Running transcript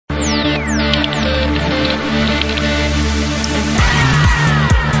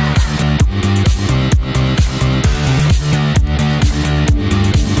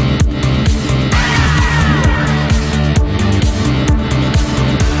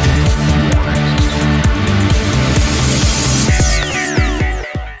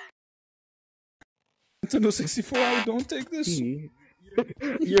Nintendo 64. I don't take this.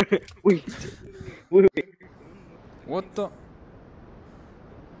 Wait. What the?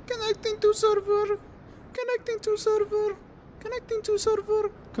 Connecting to server. Connecting to server. Connecting to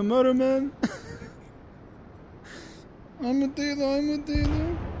server. Cameraman. I'm a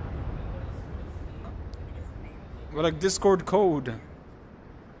dealer. We're like Discord code.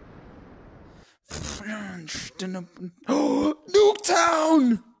 Oh,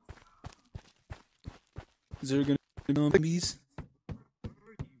 Nuketown! Is there gonna be zombies?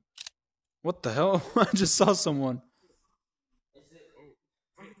 What the hell? I just saw someone.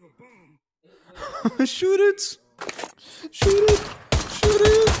 Shoot it! Shoot it! Shoot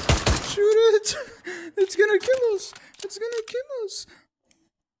it! Shoot it! It's gonna kill us! It's gonna kill us!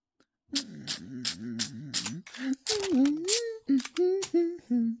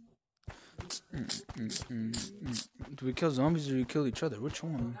 Do we kill zombies or do we kill each other? Which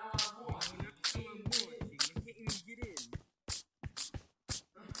one?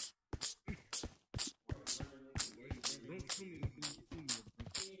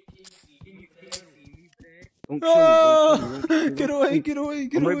 Get away!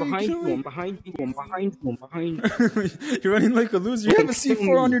 I'm right behind you. I'm behind you. You're running like a loser. You have a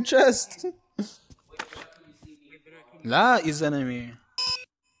C4 on your chest. La is enemy.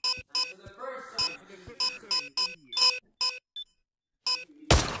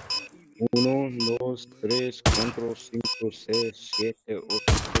 1, 2, 3, 4, 5, 6, 7,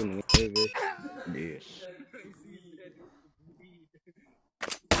 8, 9, 10.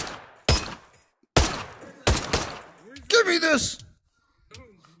 Give me this!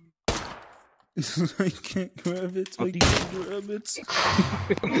 I can't grab it. I can't grab it.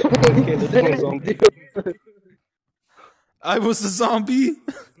 Okay, there's no zombie. I was the zombie.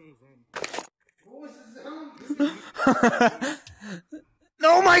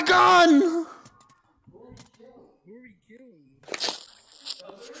 No, my gun! Who are we killing?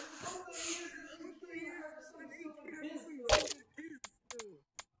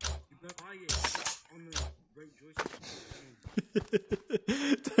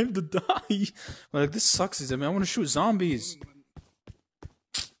 Time to die. Like, this sucks. I mean, I want to shoot zombies.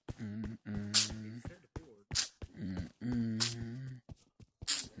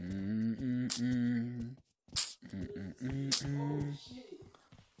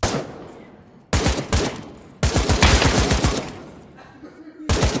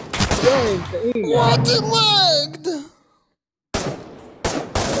 What? It lagged!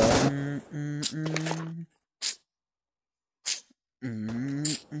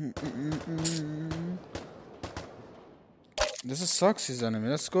 This is Suxy's enemy.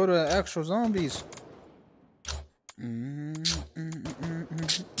 Let's go to actual zombies.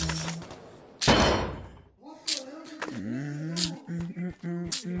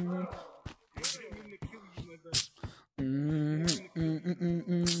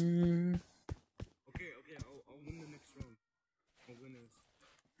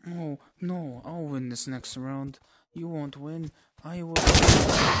 Oh, no, I'll win this next round. You won't win. I will.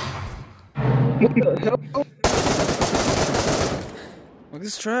 What the hell? Like,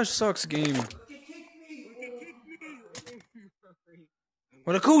 this trash sucks game.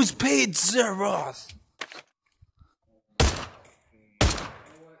 Well, like, who's paid Zeroth?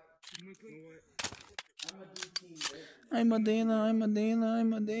 I'm a Dana.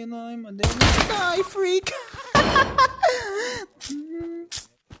 Die, freak!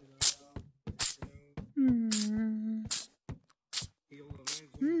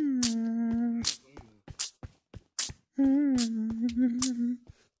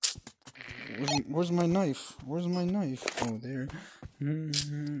 Where's my knife? Oh, there.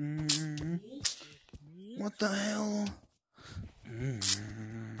 What the hell?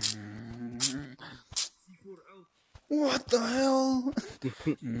 What the hell?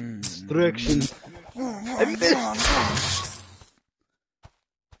 Distraction. Oh, God.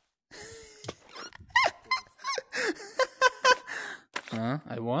 Huh?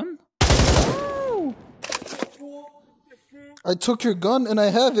 I won? Oh. I took your gun and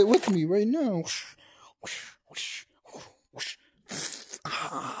I have it with me right now.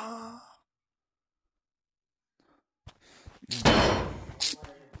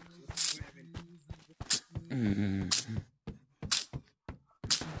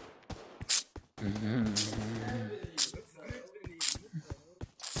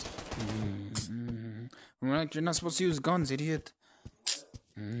 Right, you're not supposed to use guns, idiot.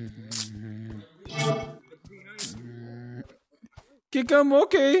 Kick him,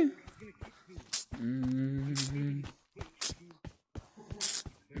 okay.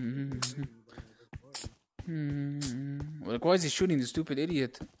 Like, why is he shooting the stupid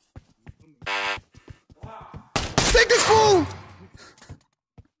idiot?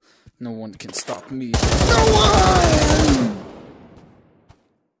 No one can stop me. No one!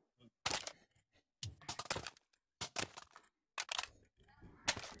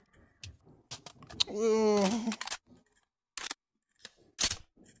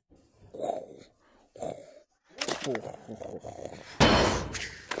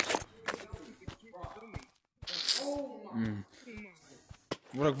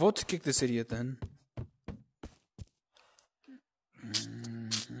 Well, vote to kick this idiot then.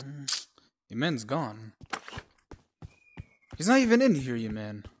 Your man's gone. He's not even in here, you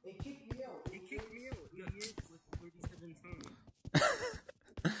man. He kicked me out. He is like 37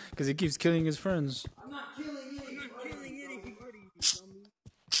 times. Because he keeps killing his friends. I'm not killing anybody. I'm not killing anybody, you dummy.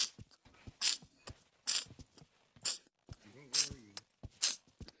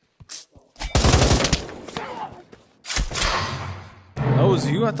 That was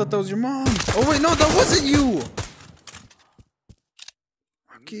you? I thought that was your mom. Oh wait, no, that wasn't you!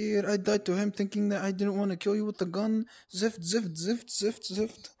 Kid, I died to him thinking that I didn't want to kill you with the gun. Zift, zift, zift, zift,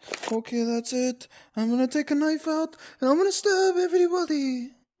 zift. Okay, that's it. I'm gonna take a knife out and I'm gonna stab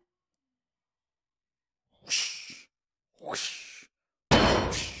everybody. Whoosh, whoosh,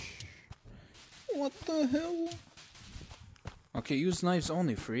 whoosh. What the hell? Okay, use knives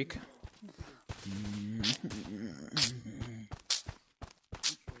only, freak.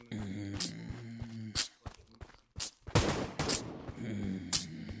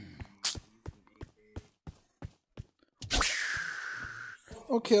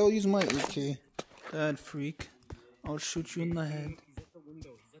 Okay, I'll use my AK. That freak. I'll shoot you in the head. He's at the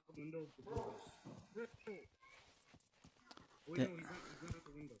window. He's at the window of the doors. Wait, no, he's not at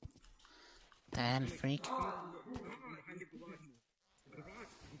the window. That freak. Behind the garage. The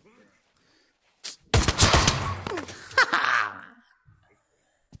garage.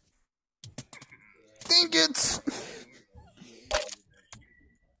 Dang it!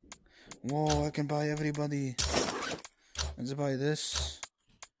 Whoa, I can buy everybody. Let's buy this.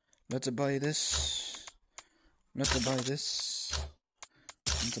 Let's buy this. Let's buy this.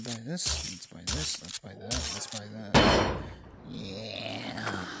 Let's buy this. Let's buy this. Let's buy that. Let's buy that.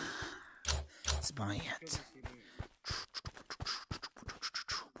 Yeah. Let's buy it.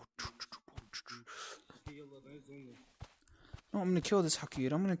 No, I'm gonna kill this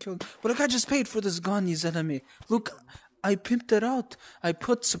Hakir. I'm gonna kill. But look, I just paid for this gun, you enemy. Look, I pimped it out. I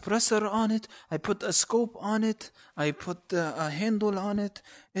put suppressor on it. I put a scope on it. I put a handle on it.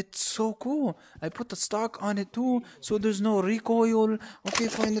 It's so cool. I put the stock on it too, so there's no recoil. Okay,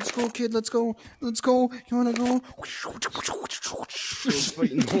 fine. Let's go, kid. Let's go. Let's go. You wanna go? No.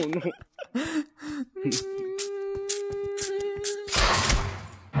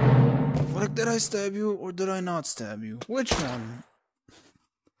 Like, did I stab you or did I not stab you? Which one?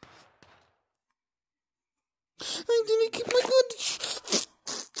 I didn't keep my gun.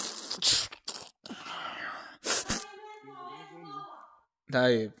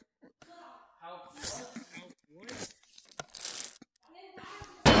 Die.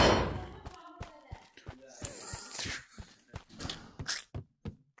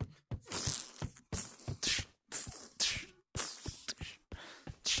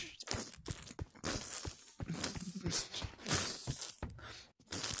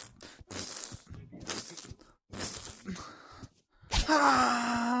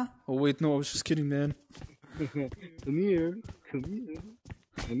 Oh wait, no, I was just kidding, man. Come here.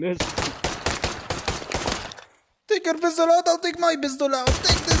 I missed. Take your pistol out, I'll take my pistol out.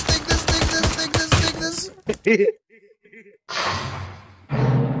 Take this, take this, take this, take this, take this.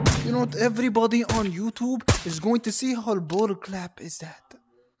 You know what? Everybody on YouTube is going to see how bull clap is that.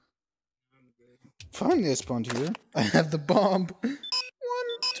 Finally, I spawned here. I have the bomb. 1,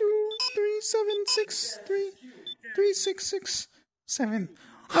 2, 3, 7, 6, 3, 3, 6, 6, 7.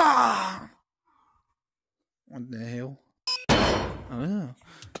 Ha! What the hell? Oh yeah.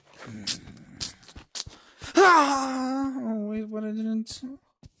 Ah! Oh wait, but I didn't.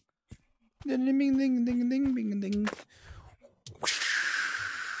 Ding ding ding ding ding ding ding.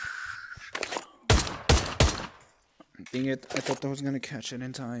 Dang it! I thought I was gonna catch it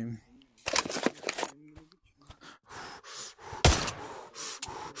in time.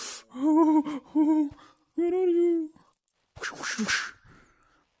 Where are you?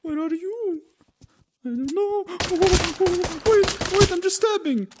 Where are you? I don't know. Wait, I'm just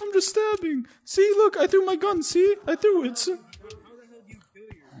stabbing. I'm just stabbing. See, look, I threw my gun. See? I threw it. How the hell do you kill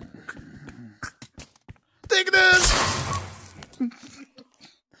your... Take this!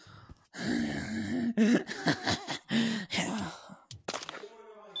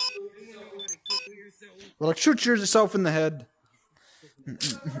 Well, like, shoot yourself in the head.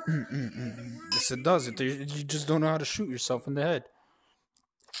 Yes, it does. You just don't know how to shoot yourself in the head.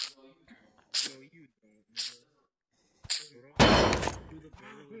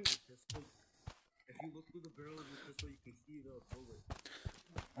 the barrel of the pistol, you can see the bullet.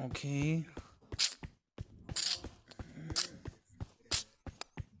 Okay.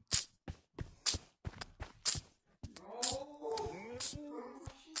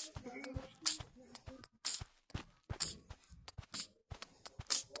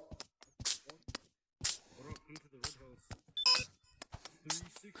 Come to the red house.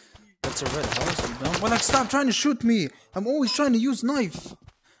 360. That's a red house, you dumb. Well, like, stop trying to shoot me. I'm always trying to use knife.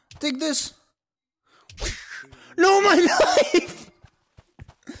 Take this. No, my knife!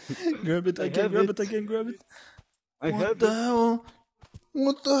 Grab it again, grab it again, grab it. What the hell?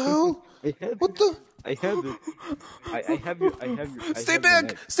 What the hell? I have What the? I have it. I have you. I have you. I Stay have back!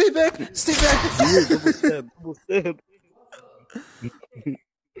 the knife. Stay back! Stay back! Here, double stab. Double stab.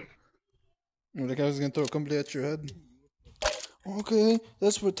 Like I was gonna throw a company at your head. Okay,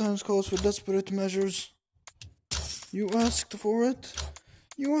 desperate times calls for desperate measures. You asked for it.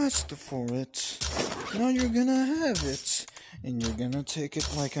 You asked for it. Now you're gonna have it. And you're gonna take it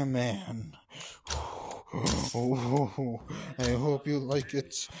like a man. Oh, I hope you like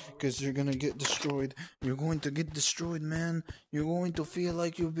it, because you're gonna get destroyed. You're going to get destroyed, man. You're going to feel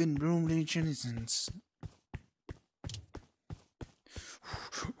like you've been brutally innocent.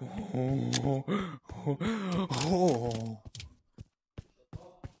 Oh, oh, oh,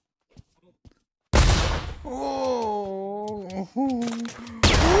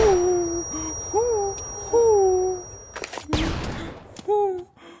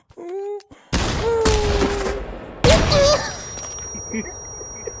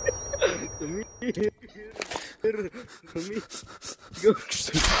 Come here. Come here. Go.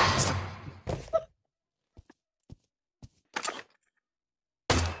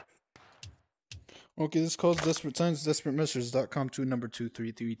 Okay, this calls Desperate Times, DesperateMeasures.com to number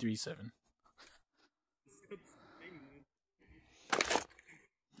 23337.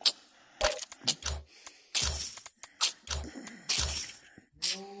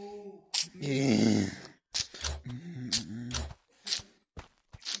 Yeah.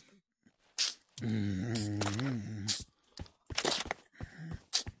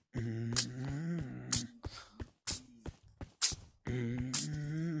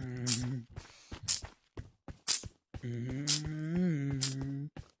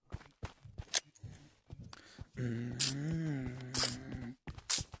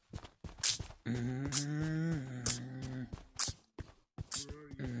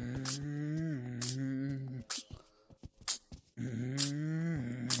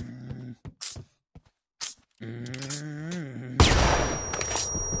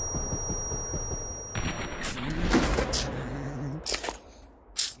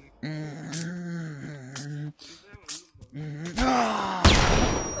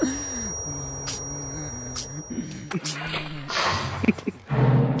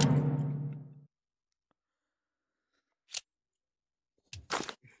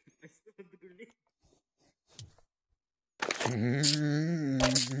 I still have the grenade.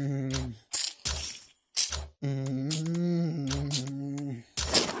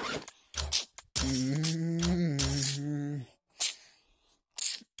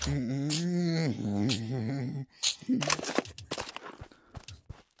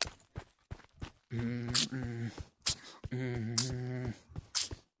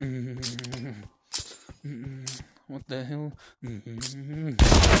 What the hell?